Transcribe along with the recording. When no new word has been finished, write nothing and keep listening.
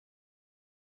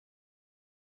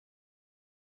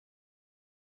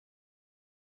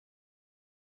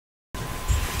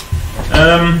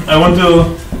I want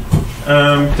to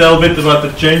tell a bit about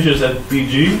the changes at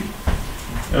DG.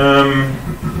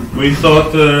 We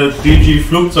thought DG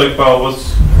Flugzeugbau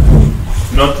was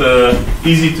not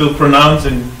easy to pronounce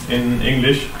in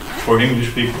English for English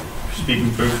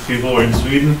speaking people in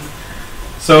Sweden.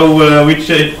 So we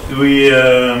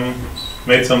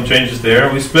made some changes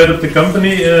there. We split up the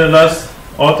company last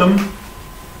autumn,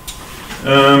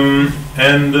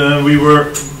 and we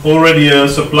were already a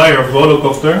supplier of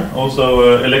Volocopter,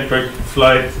 also electric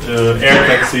flight air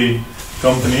taxi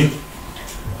company.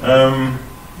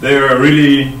 They are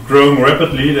really growing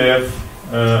rapidly. They have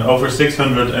over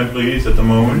 600 employees at the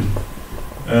moment.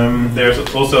 They're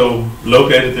also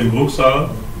located in Bruchsal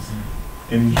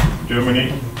in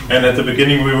Germany. And at the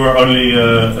beginning we were only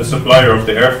a supplier of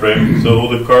the airframe, so all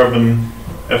the carbon,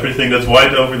 everything that's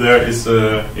white over there is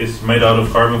made out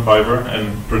of carbon fiber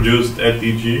and produced at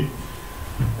DG.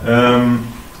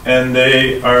 And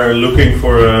they were looking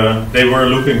for a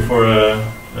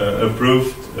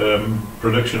approved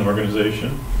production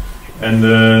organization. And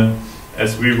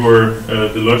as we were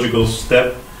the logical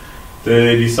step,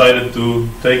 they decided to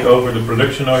take over the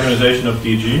production organization of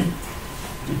DG.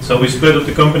 So we split up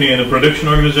the company in a production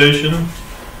organization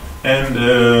and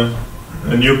a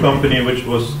new company which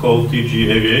was called DG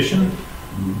Aviation.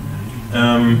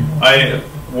 I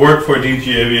work for DG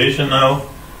Aviation now.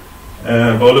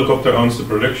 Volocopter owns the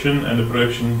production, and the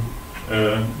production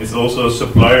is also a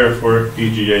supplier for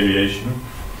DG Aviation.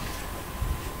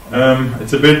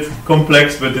 It's a bit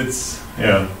complex, but it's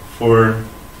for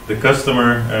the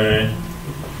customer.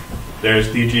 There's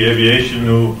DG Aviation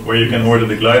where you can order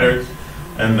the glider,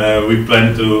 and we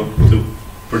plan to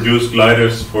produce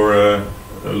gliders for a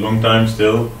long time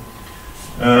still.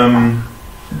 And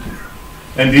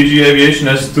DG Aviation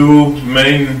has two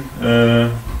main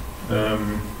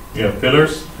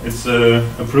pillars. It's a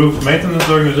approved maintenance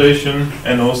organization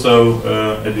and also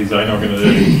a design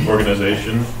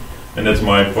organization, and that's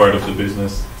my part of the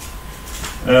business.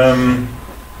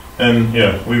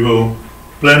 We will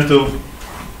plan to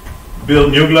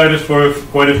build new gliders for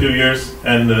quite a few years,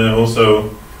 and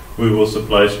also we will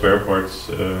supply spare parts,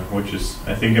 which is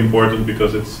I think important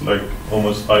because it's like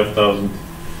almost 5,000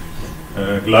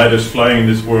 gliders flying in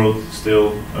this world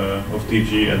still of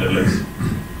DG and LS.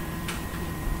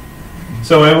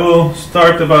 So I will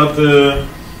start about the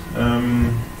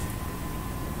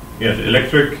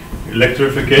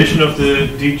electrification of the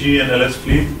DG and LS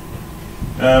fleet.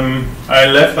 I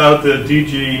left out the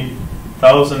DG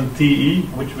 1000 TE,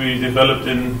 which we developed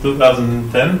in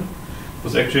 2010. It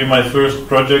was actually my first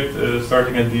project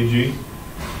starting at DG.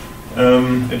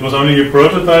 It was only a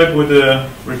prototype with a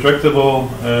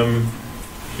retractable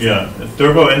a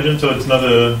turbo engine, so it's not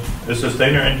a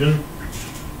sustainer engine.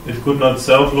 It could not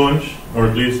self-launch, or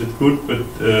at least it could, but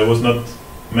was not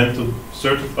meant to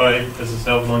certify as a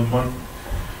self-launch one.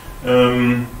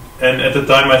 And at the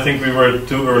time I think we were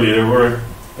too early. There were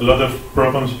a lot of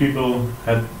problems. People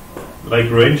had like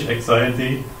range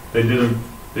anxiety.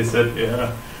 They said,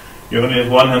 you only have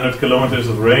 100 kilometers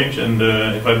of range, and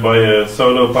if I buy a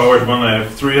solo powered one I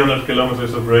have 300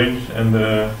 kilometers of range, and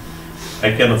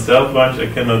I cannot self-launch,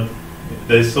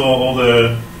 they saw all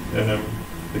the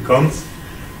cons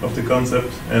of the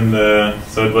concept, and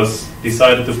so it was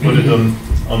decided to put it on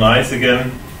ice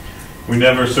again. We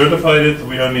never certified it.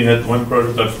 We only had one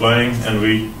prototype flying, and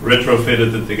we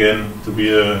retrofitted it again to be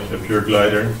a pure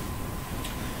glider.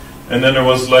 And then there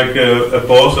was like a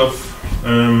pause of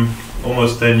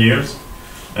almost 10 years,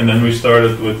 and then we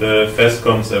started with the FES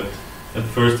concept, at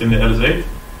first in the LS8.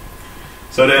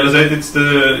 So the LS8,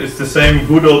 it's the same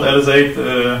good old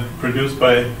LS8 produced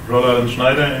by Rollard and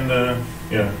Schneider in the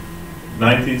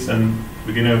 90s and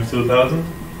beginning of 2000.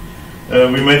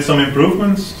 We made some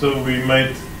improvements, so we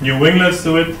made new winglets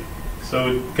to it,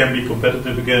 so it can be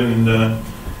competitive again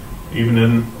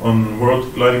on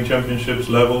World Gliding Championships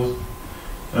levels.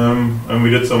 And we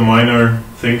did some minor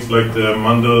things like the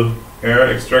Mandel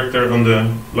air extractor on the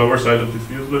lower side of the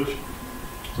fuselage.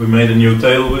 We made a new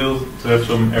tail wheel to have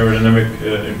some aerodynamic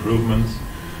improvements,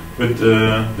 but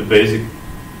the basic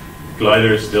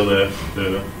glider still have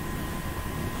the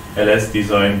LS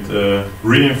designed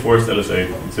reinforced LS8.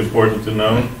 It's important to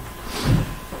know.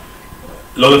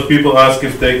 A lot of people ask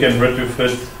if they can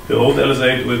retrofit the old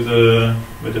LS8 with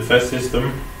the FES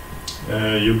system.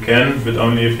 You can, but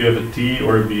only if you have a T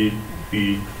or a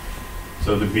B.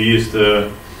 So the B is the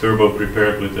turbo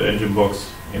prepared with the engine box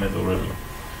in it already.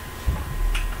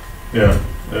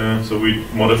 So we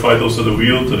modified also the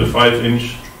wheel to the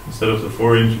 5-inch instead of the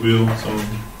 4-inch wheel,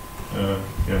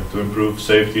 to improve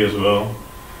safety as well.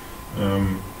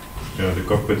 The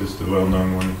cockpit is the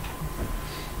well-known one.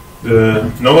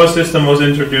 The NOAA system was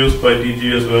introduced by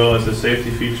DG as well as a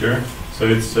safety feature. So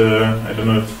it's, I don't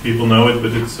know if people know it,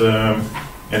 but it's an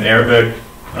airbag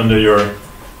under your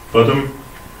bottom.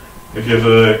 If you have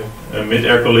a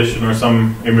mid-air collision or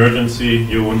some emergency,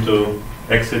 you want to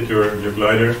exit your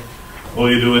glider, all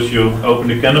you do is you open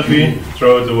the canopy,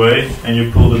 throw it away, and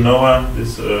you pull the NOAA,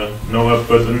 this NOAA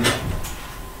button.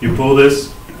 You pull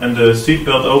this, and the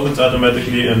seatbelt opens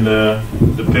automatically, and the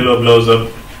pillow blows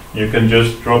up. You can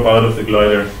just drop out of the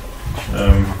glider.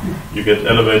 You get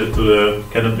elevated to the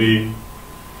canopy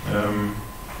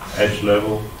edge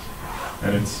level,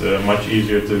 and it's much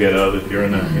easier to get out if you're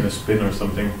in a spin or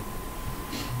something.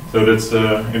 So that's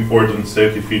an important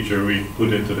safety feature we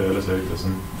put into the LS8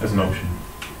 as an option.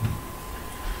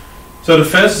 So the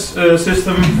FES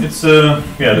system, it's the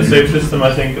safe system.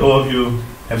 I think all of you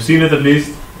have seen it at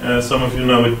least. Some of you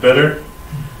know it better.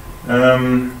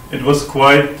 It was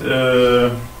quite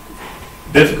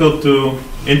difficult to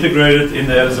integrate it in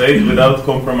the LS8 without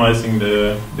compromising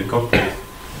the cockpit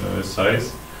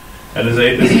size.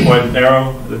 LS8 is quite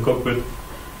narrow, the cockpit,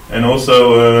 and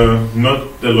also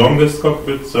not the longest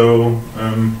cockpit, so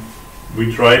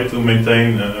we tried to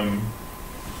maintain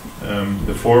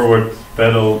the forward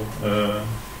pedal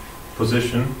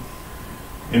position.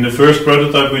 In the first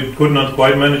prototype we could not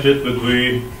quite manage it, but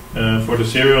we, for the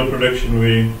serial production,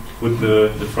 we put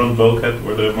the front bulkhead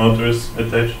where the motor is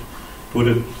attached, put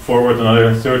it forward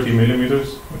another 30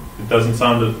 millimeters. It doesn't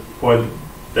sound quite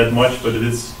that much, but it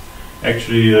is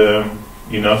actually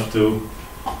enough to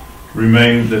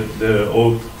remain the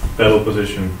old pedal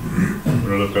position,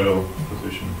 roller pedal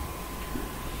position.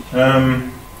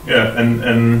 And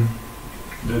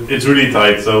it's really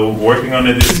tight, so working on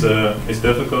it is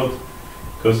difficult,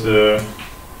 because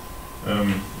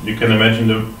you can imagine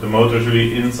the motor is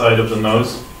really inside of the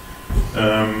nose.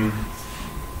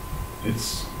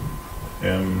 It's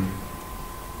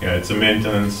a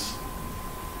maintenance.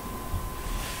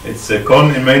 It's a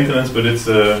con in maintenance, but it's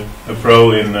a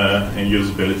pro in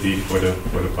usability for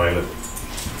the pilot.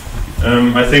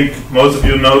 I think most of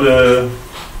you know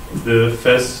the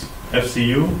FES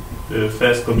FCU, the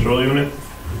FES control unit.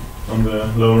 On the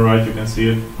lower right you can see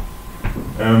it.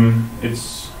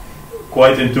 It's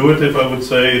quite intuitive, I would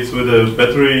say. It's with a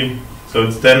battery, so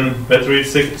it's 10 battery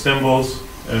symbols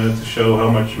to show how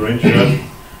much range you have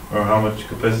or how much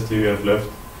capacity you have left.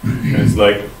 And it's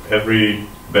like every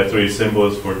battery symbol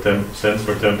is for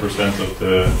 10% of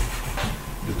the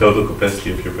total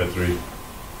capacity of your battery.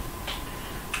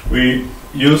 We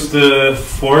used the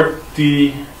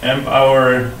 40 amp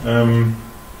hour,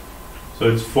 so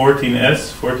it's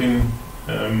 14S, 14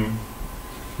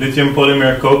 lithium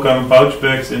polymer COCAM pouch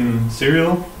bags in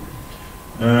serial,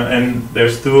 and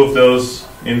there's 2 of those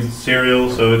in serial,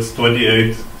 so it's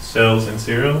 28 cells in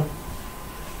serial.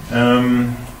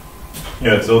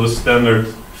 It's all the standard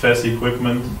FES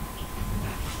equipment.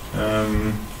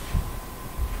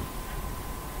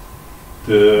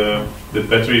 The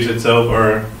batteries itself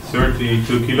are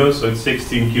 32 kilos, so it's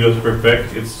 16 kilos per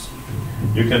pack.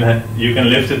 You can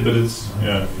lift it, but it's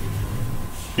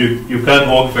you can't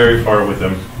walk very far with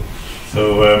them.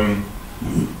 So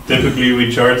typically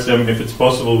we charge them, if it's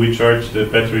possible, we charge the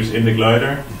batteries in the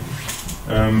glider.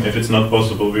 If it's not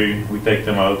possible, we take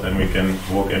them out and we can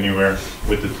walk anywhere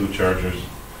with the 2 chargers.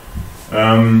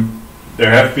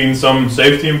 There have been some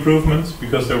safety improvements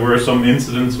because there were some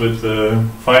incidents with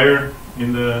fire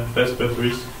in the FES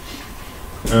batteries.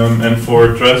 And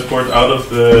for transport out of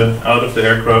the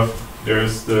aircraft,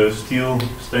 there's the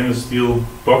stainless steel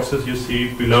boxes you see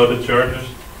below the chargers.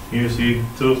 You see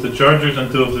 2 of the chargers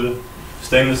and 2 of the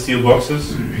stainless steel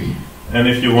boxes. And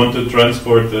if you want to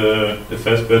transport the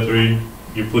FES battery,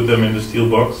 you put them in the steel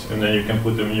box, and then you can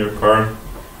put them in your car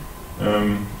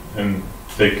and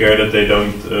take care that they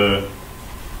don't,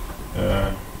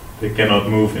 they cannot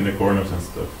move in the corners and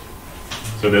stuff.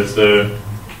 So it's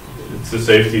a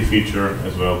safety feature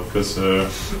as well, because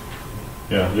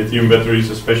lithium batteries,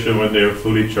 especially when they are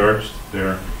fully charged,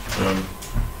 they're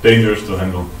dangerous to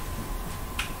handle.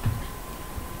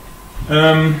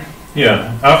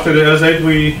 After the LS8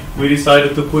 we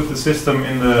decided to put the system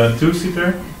in the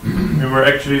 2-seater. We were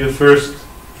actually the first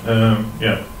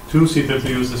 2-seater to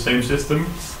use the same system.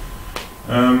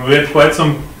 We had quite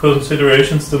some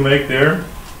considerations to make there.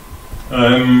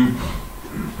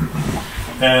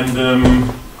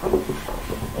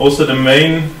 Also the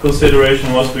main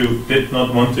consideration was we did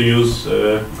not want to use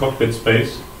cockpit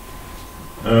space.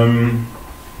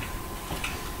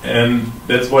 And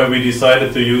that's why we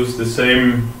decided to use the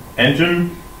same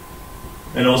engine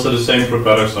and also the same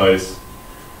propeller size.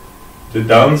 The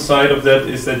downside of that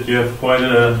is that you have quite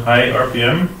a high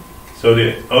RPM, So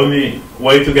the only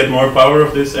way to get more power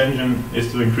of this engine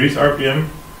is to increase RPM,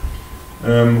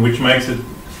 which makes it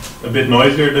a bit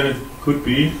noisier than it could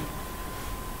be.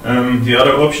 The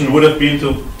other option would have been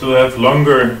to have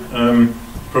longer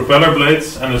propeller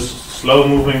blades and a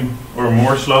slow-moving or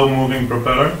more slow-moving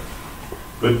propeller,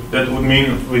 but that would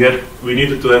mean we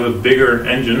needed to have a bigger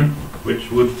engine,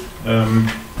 which would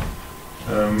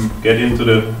get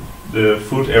into the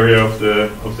foot area of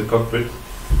the cockpit.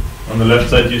 On the left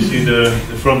side, you see the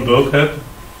front bulkhead.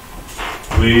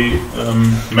 We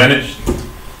managed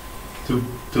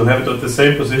to have it at the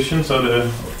same position, so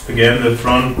again the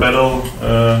front pedal,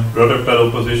 rudder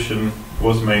pedal position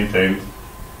was maintained.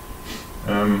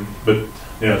 But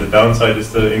yeah, the downside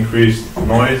is the increased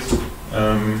noise.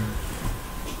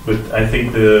 But I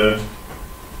think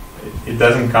it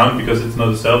doesn't count because it's not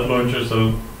a self-launcher,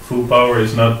 so full power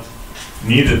is not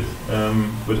needed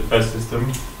with a fast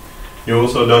system. You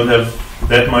also don't have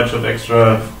that much of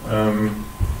extra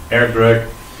air drag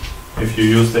if you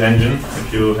use the engine.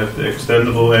 If you have the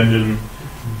extendable engine,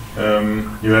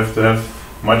 you have to have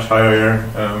much higher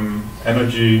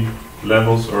energy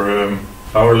levels or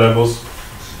power levels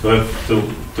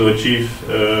to achieve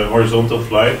horizontal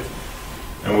flight.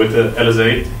 And with the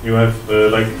LS8, you have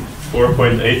like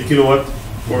 4.8 kilowatt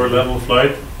for level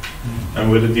flight, and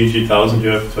with the DG1000 you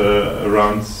have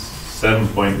around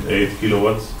 7.8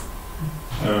 kilowatts.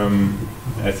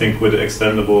 I think with the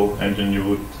extendable engine you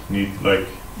would need like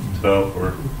 12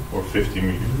 or 50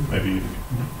 maybe.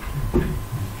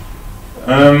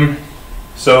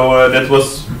 So that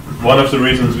was one of the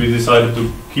reasons we decided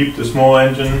to keep the small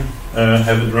engine,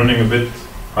 have it running a bit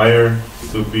higher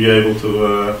to be able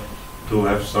to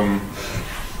have some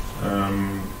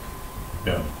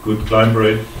good climb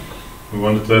rate. We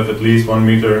wanted to have at least 1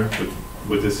 meter.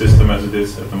 With the system as it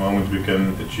is at the moment, we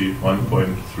can achieve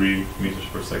 1.3 meters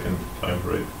per second climb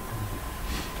rate.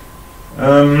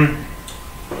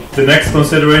 The next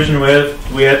consideration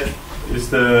we had is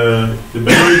the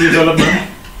battery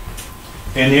development.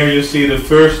 And here you see the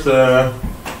first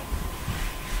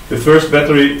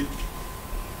battery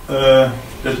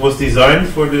that was designed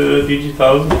for the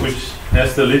DG1000, which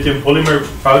has the lithium polymer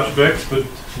pouch bags. But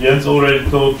Jens already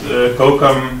told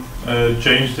COCAM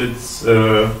changed its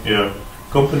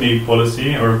company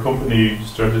policy or company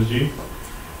strategy,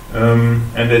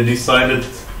 and they decided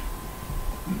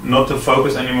not to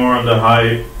focus anymore on the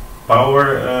high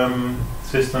power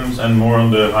systems and more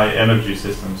on the high energy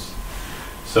systems.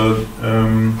 So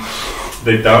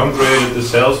they downgraded the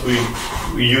cells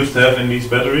we used to have in these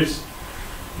batteries,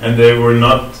 and they were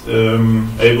not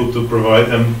able to provide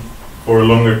them for a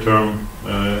longer term.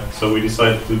 So we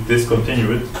decided to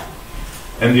discontinue it.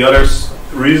 And the other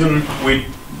reason we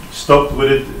stopped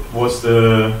with it was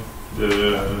the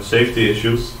safety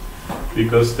issues,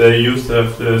 because they used to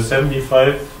have the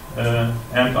 75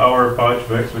 amp hour pouch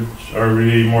bags, which are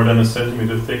really more than a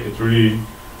centimeter thick. It's really,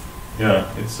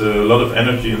 it's a lot of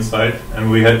energy inside, and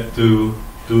we had to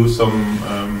do some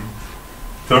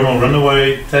thermal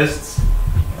runaway tests.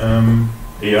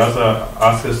 EASA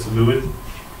asked us to do it,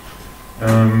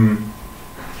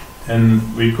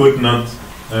 and we could not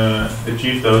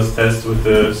achieve those tests with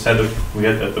the setup we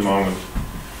had at the moment,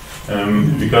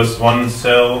 because one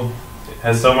cell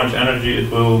has so much energy it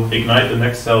will ignite the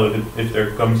next cell if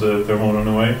there comes a thermal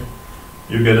runaway.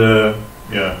 You get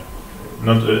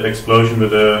not an explosion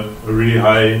but a really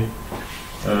high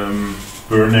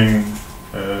burning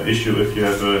issue if you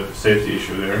have a safety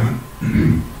issue there.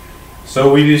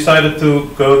 So we decided to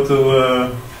go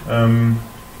to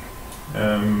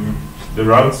the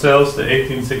round cells, the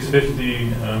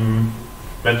 18650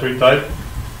 battery type,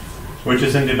 which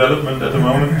is in development at the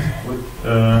moment with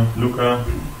Luca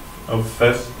of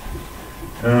FES.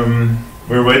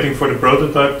 We're waiting for the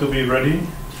prototype to be ready,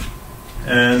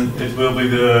 and it will be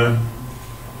the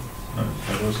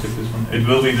It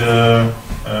will be the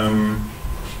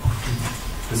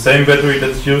same battery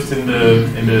that's used in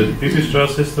the Pipistrel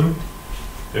system.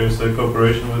 There's a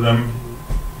cooperation with them,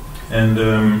 and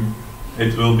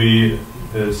it will be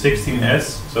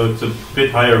 16S, so it's a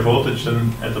bit higher voltage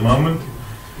than at the moment,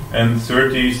 and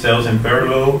 30 cells in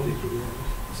parallel.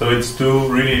 So it's two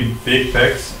really big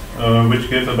packs, which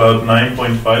give about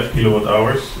 9.5 kilowatt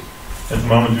hours. At the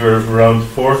moment we're around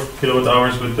 4 kilowatt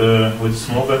hours with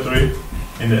small battery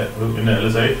in the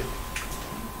LS8.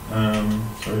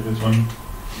 Sorry, this one.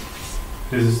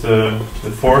 This is the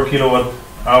 4 kilowatt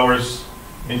hours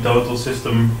in total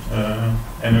system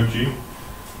energy,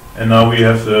 and now we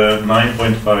have the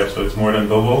 9.5, so it's more than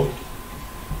double.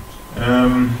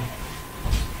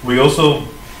 We also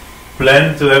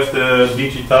plan to have the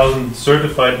DG1000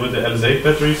 certified with the LS8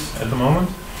 batteries at the moment.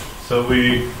 So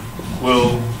we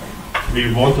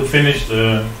we want to finish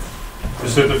the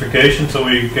certification so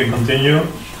we can continue,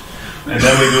 and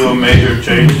then we do a major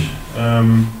change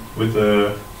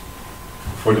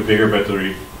for the bigger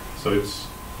battery. So it's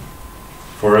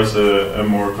for us a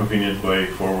more convenient way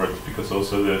forward, because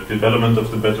also the development of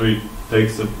the battery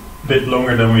takes a bit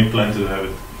longer than we plan to have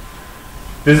it.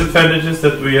 Disadvantage is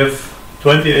that we have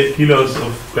 28 kilos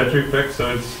of battery pack,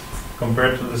 so it's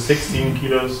compared to the 16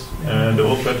 kilos the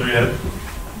old battery had.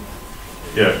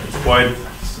 Yeah, it's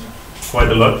quite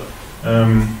a lot.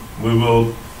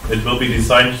 It will be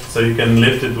designed so you can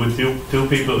lift it with two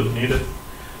people if needed.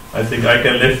 I think I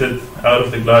can lift it out of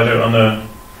the glider on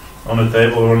a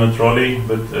table or on a trolley,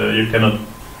 but you cannot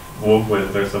walk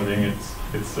with it or something.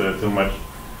 It's too much.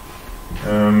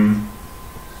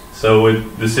 So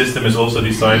the system is also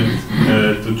designed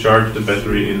to charge the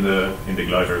battery in the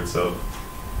glider itself.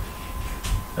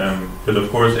 But of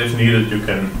course, if needed, you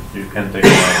can take it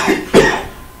out.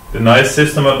 The nice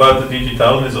system about the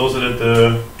DG1000 is also that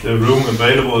the room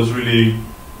available is really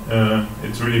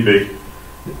it's really big.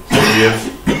 So we have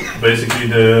basically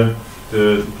the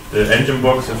engine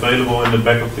box available in the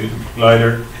back of the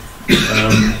glider,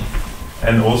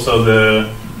 and also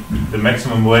the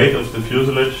maximum weight of the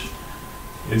fuselage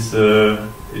is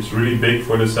really big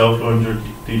for the self-launcher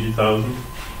DG1000,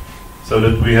 so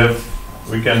that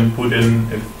we can put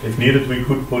in, if needed, we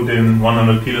could put in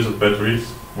 100 kilos of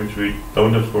batteries, which we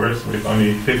don't, of course. We have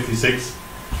only 56,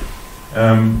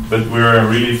 but we're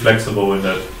really flexible with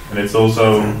that, and it's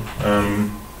also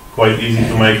quite easy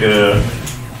to make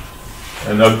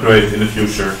an upgrade in the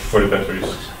future for the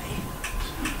batteries.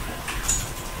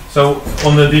 So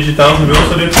on the DG1000 we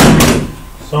also did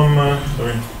some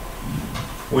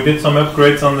we did some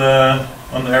upgrades on the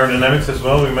aerodynamics as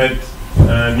well. We made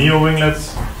neo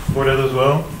winglets for that as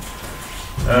well.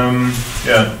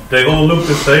 Yeah, they all look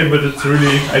the same, but it's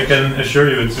really, I can assure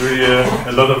you, it's really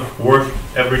a lot of work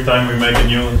every time we make a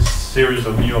new series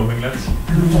of neo winglets.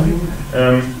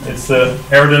 It's the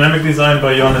aerodynamic design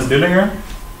by Johannes Dillinger.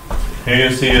 Here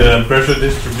you see a pressure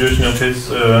distribution of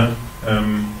his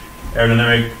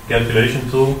aerodynamic calculation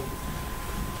tool.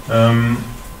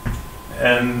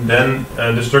 And then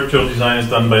the structural design is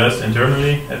done by us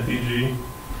internally at DG.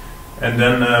 And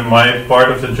then my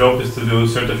part of the job is to do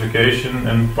certification,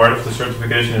 and part of the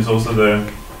certification is also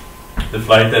the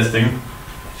flight testing.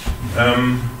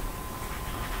 And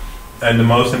the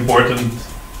most important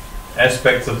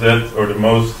aspects of that, or the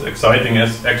most exciting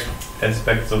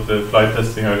aspects of the flight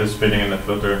testing, are the spinning and the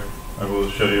flutter. I will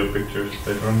show you pictures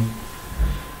later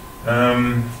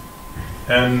on.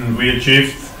 And we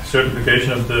achieved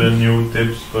certification of the new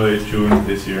tips by June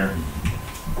this year.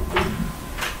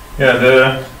 Yeah,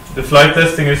 the flight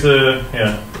testing is a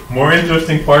more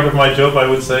interesting part of my job, I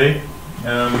would say.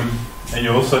 And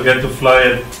you also get to fly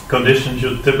at conditions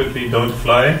you typically don't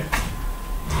fly.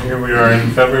 Here we are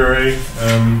in February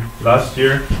last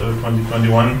year, so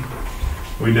 2021.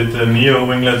 We did the neo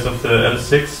winglets of the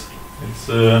LS6.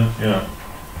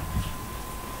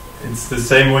 It's the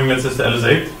same winglets as the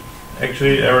LS8,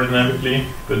 actually, aerodynamically,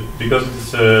 but because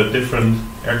it's a different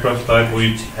aircraft type,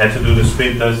 we had to do the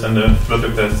speed test and the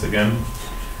flutter test again.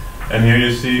 And here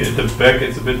you see at the back,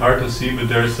 it's a bit hard to see, but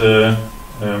there's a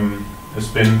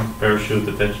spin parachute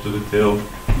attached to the tail,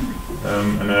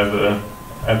 and I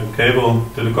have a cable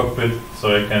to the cockpit,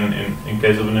 so I can, in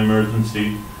case of an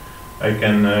emergency, I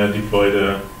can deploy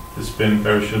the spin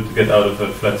parachute to get out of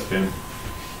a flat spin.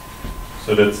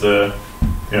 So that's the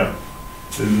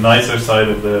nicer side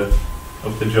of the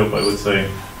job, I would say.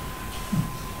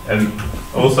 And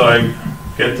also I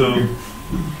get to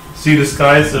see the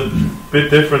skies a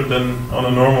bit different than on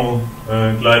a normal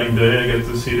gliding day. I get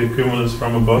to see the cumulus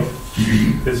from above.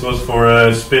 This was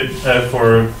for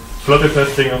for flutter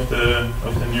testing of the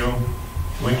new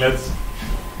winglets.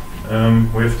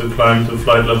 We have to climb to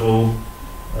flight level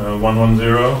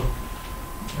 110,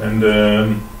 and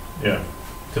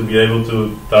to be able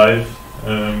to dive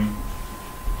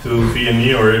to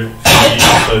VNE or VE.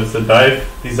 So it's the dive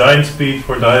design speed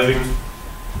for diving,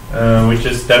 which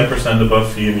is 10%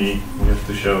 above VNE. We have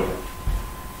to show.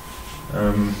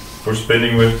 For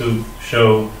spinning, we have to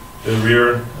show the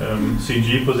rear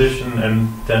CG position and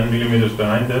 10 millimeters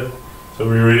behind that. So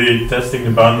we're really testing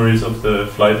the boundaries of the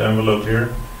flight envelope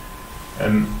here.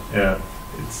 And yeah,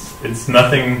 it's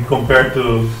nothing compared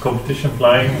to competition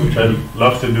flying, which I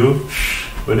love to do,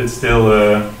 but it's still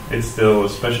a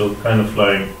special kind of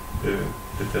flying, the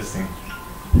testing.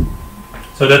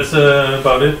 So that's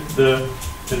about it. The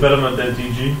development at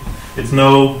DG. It's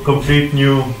no complete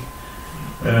new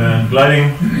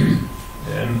gliding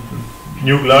and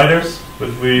new gliders,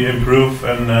 but we improve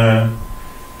and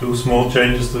do small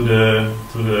changes to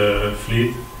the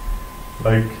fleet,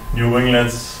 like new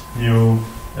winglets, new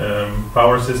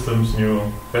power systems, new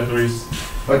batteries.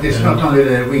 But it's not only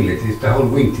the winglet; it's the whole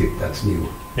wingtip that's new.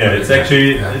 Yeah, it's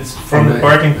actually it's from the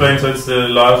parking plane, so it's the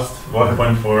last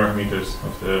 1.4 meters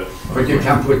of the. But you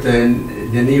can put the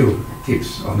new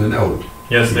tips on an old.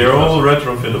 Yes, they're all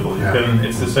retrofittable. You can.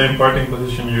 It's the same parking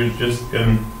position. You just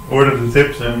can order the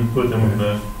tips and put them on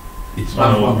the. It's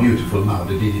much more beautiful now.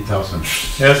 The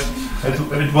DD1000. Yes,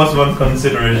 it was one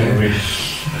consideration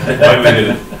why we did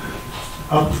it.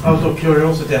 Out of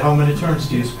curiosity, how many turns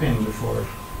do you spin before?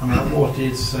 I mean, what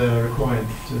is required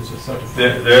to certify?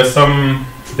 There are some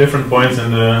different points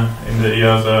in the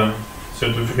EASA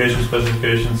certification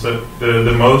specifications. So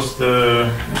the most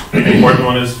important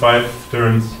one is 5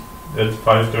 turns. That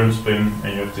 5 turn spin,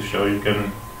 and you have to show you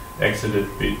can exit it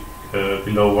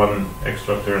below 1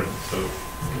 extra turn. So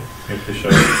you have to show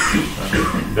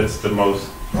that's the most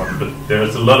one. But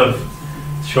there's a lot of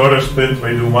shorter spins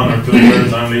where you do 1 or 2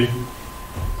 turns only.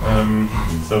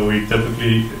 So we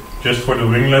typically, just for the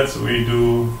winglets, we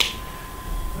do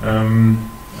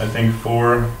I think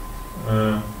 4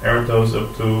 air tows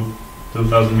up to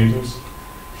 2,000 meters.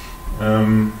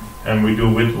 And we do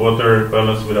with water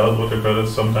ballast, without water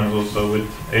ballast, sometimes also with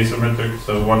asymmetric,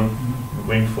 so 1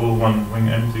 wing full, 1 wing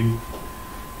empty.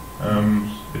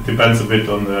 It depends a bit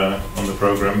on the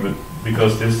program, but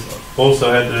because this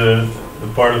also had a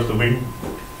part of the wing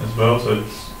as well, so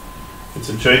it's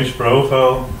a change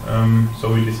profile.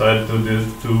 So we decided to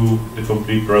do the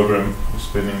complete program of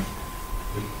spinning,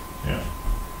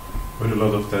 with a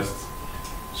lot of tests.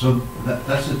 So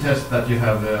that's a test that you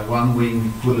have 1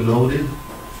 wing fully loaded,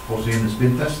 also in the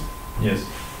spin test? Yes.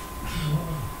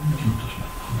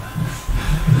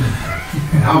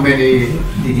 How many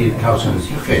DD1000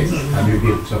 planes have you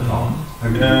built so far?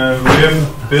 We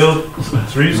have built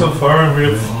 3 so far, and we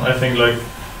have, I think, like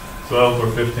 12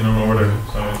 or 15 on order.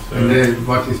 So it's, and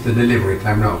what is the delivery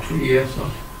time now? 3 years? Or?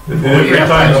 The delivery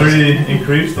time has really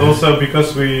increased, also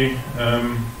because we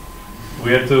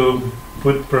had to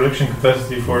put production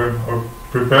capacity or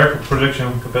prepare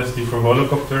production capacity for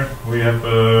helicopter. We have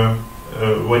a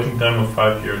waiting time of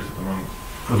 5 years at the moment.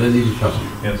 For the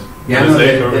DD1000? Yes. Yeah, no,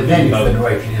 the Danish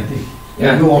Federation, I think.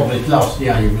 Yeah. You order it last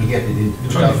year, you will get it in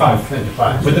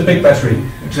 25. With the big battery.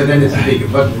 So then it's bigger.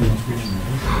 But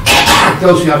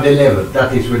those you have delivered,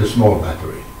 that is with a small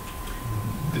battery.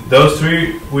 Those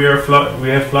 3 we have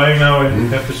flying now. We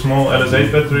have the small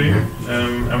LS8 battery,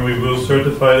 and we will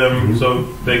certify them so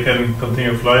they can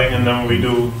continue flying, and then we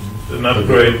do an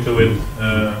upgrade to it,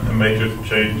 a major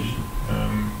change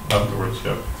afterwards.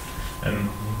 Yeah, and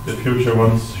the future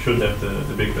ones should have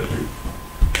the big battery.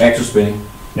 Back to spinning.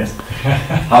 Yes.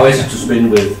 How is it to spin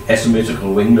with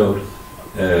asymmetrical wing load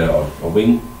or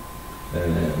wing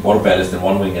water ballast in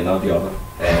one wing and not the other,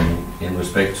 and in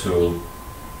respect to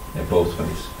both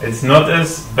ways? It's not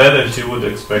as bad as you would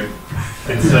expect.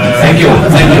 It's thank you.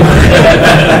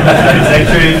 It's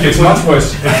actually it's much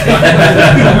worse.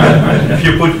 If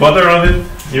you put water on it,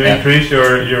 you increase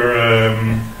your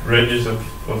ranges of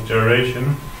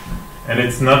gyration, and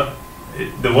it's not.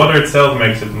 The water itself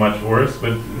makes it much worse,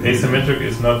 but asymmetric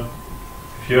is not.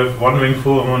 If you have 1 wing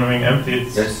full and 1 wing empty,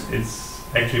 it's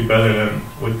actually better than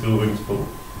with 2 wings full,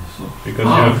 because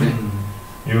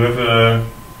you have a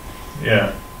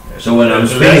So when I'm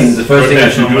spinning, the first thing I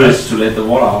should do is to let the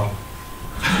water out.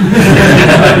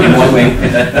 In 1 wing.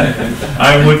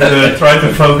 I would try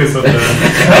to focus on the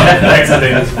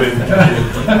accidental spin.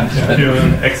 You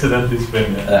accidentally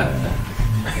spin.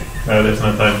 No, there's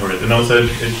no time for it. And also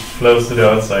it flows to the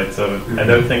outside, so I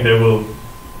don't think they will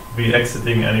be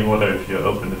exiting any water if you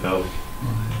open the valve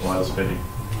while spinning.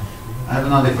 I have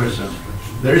another question.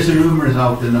 There is a rumors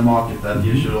out in the market that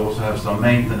you should also have some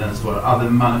maintenance for other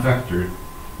manufacturers.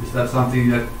 Is that something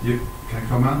that you can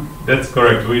comment? That's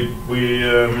correct. We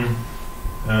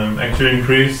actually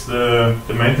increased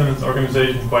the maintenance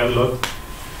organization quite a lot,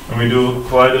 and we do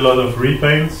quite a lot of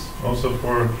repaints also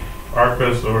for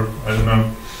Arcus or I don't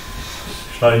know,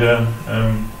 Steiger,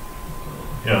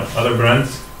 other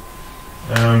brands,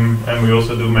 and we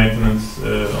also do maintenance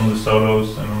on the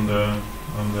solos and on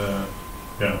the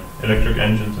electric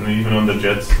engines and even on the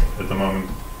jets at the moment.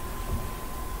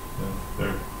 There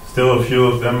are still a few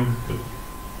of them, but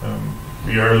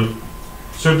we are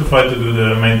certified to do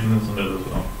the maintenance on that as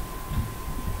well.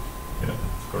 Yeah,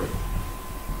 that's correct.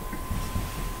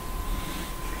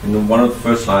 In one of the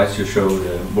first slides you showed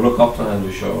the helicopter and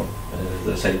you show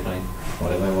the sailplane,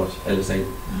 whatever it was, LS8.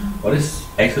 What is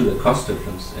actually the cost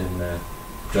difference in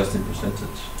just in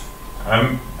percentage?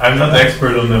 I'm not the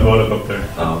expert on the helicopter.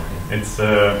 Oh, okay.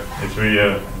 It's really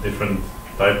a different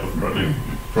type of project.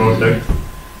 project.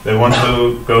 They want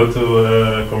to go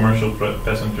to commercial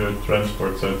passenger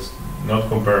transport, so it's not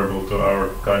comparable to our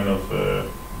kind of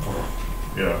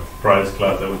price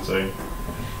class, I would say.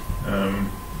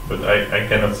 But I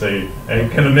cannot say, I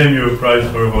cannot name you a price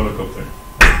for a helicopter.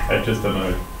 I just don't know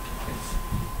it.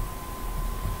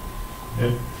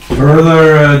 Yeah.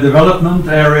 Further development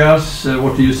areas,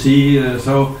 what do you see?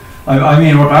 I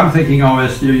mean, what I'm thinking of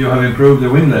is you have improved the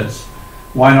winglets.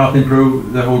 Why not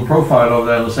improve the whole profile of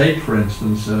the LS8, for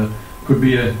instance? Could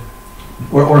be a,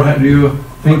 or do you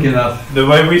think in that? The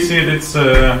way we see it, it's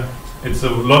a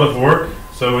lot of work.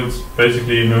 So it's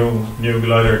basically a new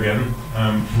glider again,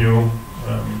 new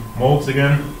molds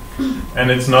again,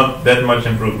 and it's not that much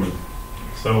improvement.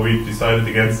 So we decided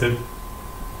against it.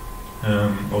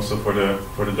 Also for the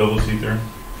double seater.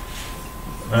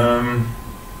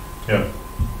 Yeah.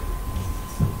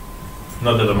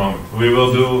 Not at the moment. We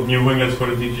will do new winglets for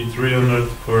the DG300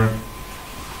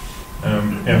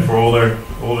 for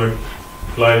older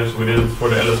gliders. We did it for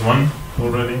the LS1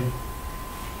 already,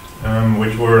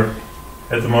 which were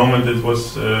at the moment it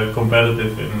was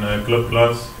competitive in club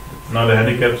class. Now the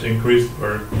handicaps increased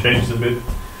or changed a bit,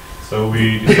 so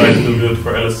we decided to do it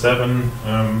for LS7,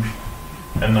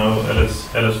 and now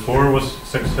LS4 was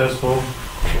successful.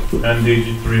 And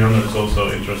DG300 is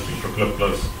also interesting for club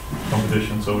class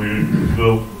competition, so we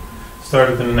will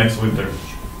start it in the next winter.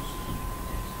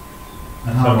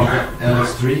 And how about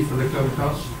LS3 for the club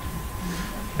class?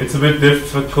 It's a bit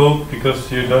difficult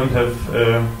because you don't have,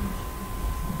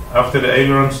 after the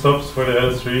aileron stops for the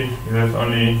LS3, you have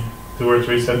only 2 or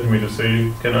 3 centimeters, so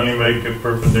you can only make a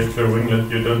perpendicular winglet.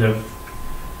 You don't have,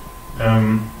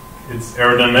 it's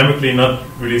aerodynamically not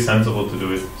really sensible to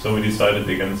do it, so we decided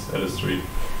against LS3.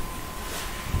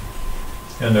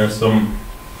 And there are some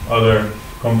other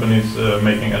companies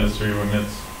making LS3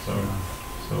 winglets, so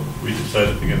we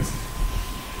decided against it.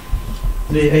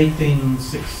 The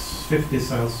 18650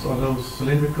 cells, are those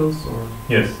cylindricals or?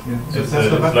 Yes. Yeah. So It's,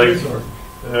 Tesla it's batteries like, or?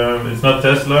 it's not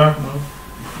Tesla, No.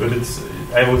 but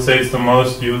I would say it's the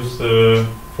most used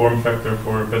form factor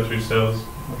for battery cells.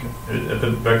 Okay.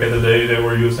 Back in the day, they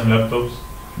were used in laptops.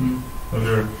 So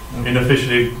they're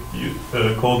unofficially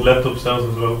called laptop cells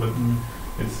as well, but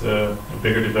it's a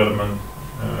bigger development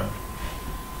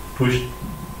pushed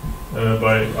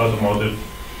by automotive.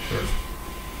 Sure.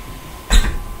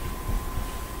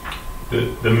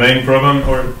 The main problem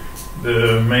or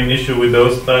the main issue with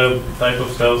those type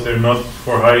of cells, they're not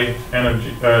for high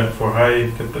energy, for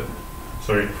high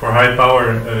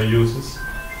power uses.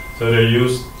 So they're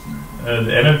used.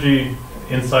 The energy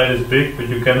inside is big, but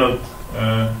you cannot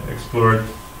explore it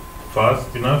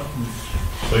fast enough.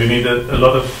 So you need a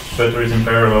lot of batteries in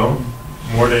parallel,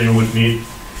 more than you would need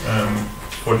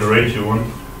for the range you want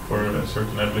for a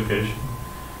certain application.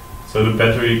 So the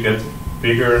battery gets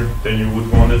bigger than you would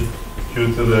want it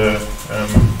due to the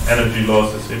energy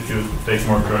losses if you take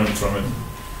more current from it.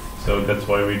 So that's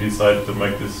why we decided to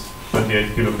make this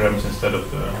 28 kilograms instead of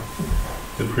the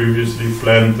previously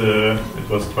planned, it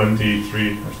was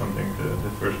 23 or something,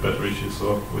 the first batteries you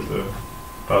saw with the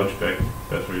pouch pack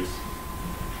batteries.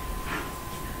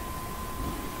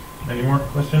 Any more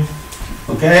questions?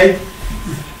 Okay,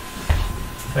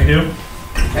 Thank you.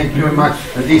 thank you very much.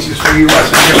 And this is for you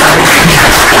as a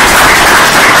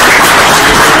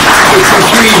It's a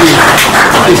Swedish.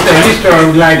 It's the history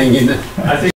of gliding in the... I think